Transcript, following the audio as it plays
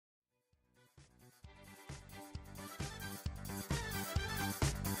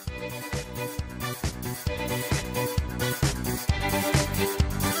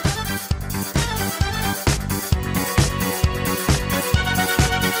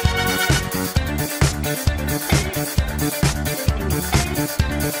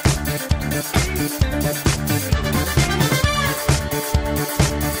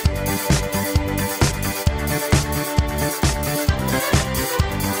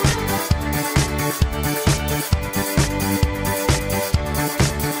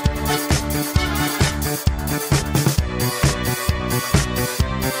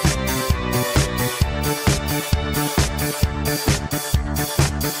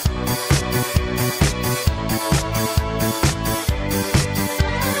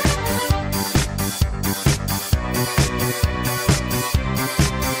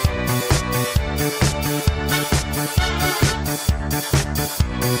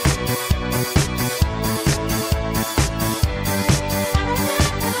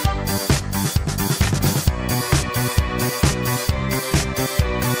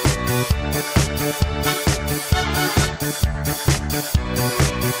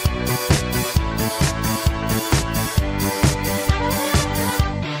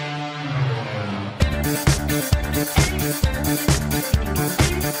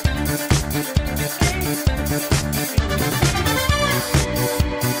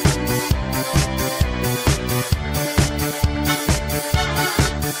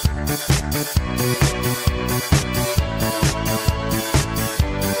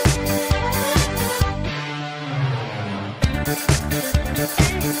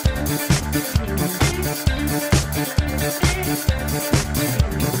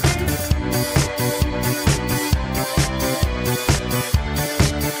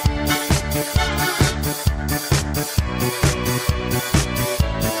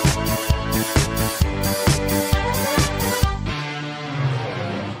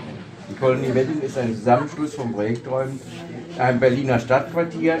Kolonie Wedding ist ein Zusammenschluss von Projekträumen in einem Berliner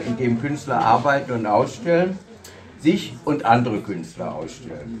Stadtquartier, in dem Künstler arbeiten und ausstellen, sich und andere Künstler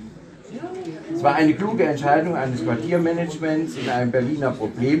ausstellen. Es war eine kluge Entscheidung eines Quartiermanagements, in einem Berliner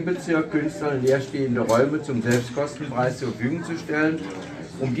Problembezirk Künstlern leerstehende Räume zum Selbstkostenpreis zur Verfügung zu stellen,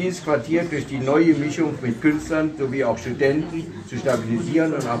 um dieses Quartier durch die neue Mischung mit Künstlern sowie auch Studenten zu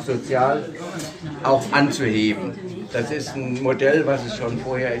stabilisieren und auch sozial auch anzuheben. Das ist ein Modell, was es schon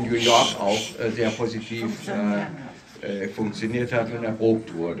vorher in New York auch sehr positiv funktioniert hat und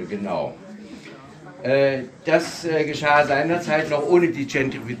erprobt wurde, genau. Das geschah seinerzeit noch ohne die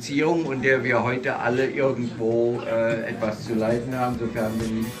Gentrifizierung, und der wir heute alle irgendwo etwas zu leiden haben, sofern wir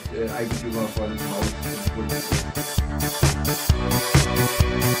nicht Eigentümer von Haus und sind.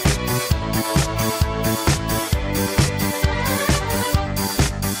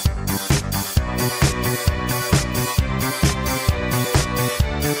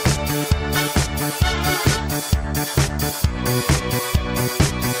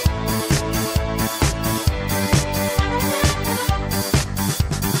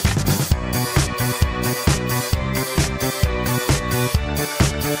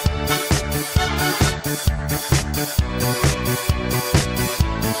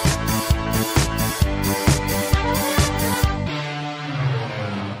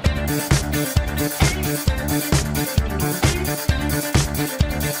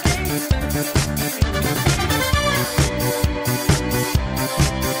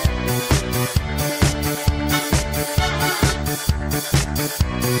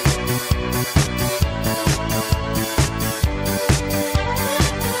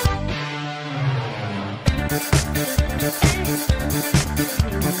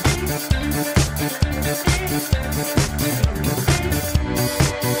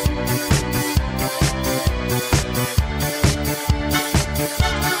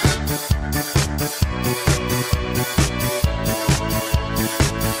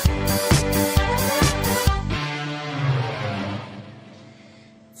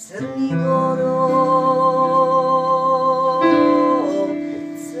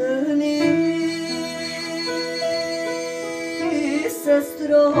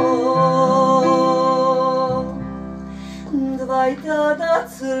 Dvajta da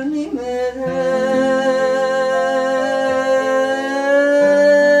crni mere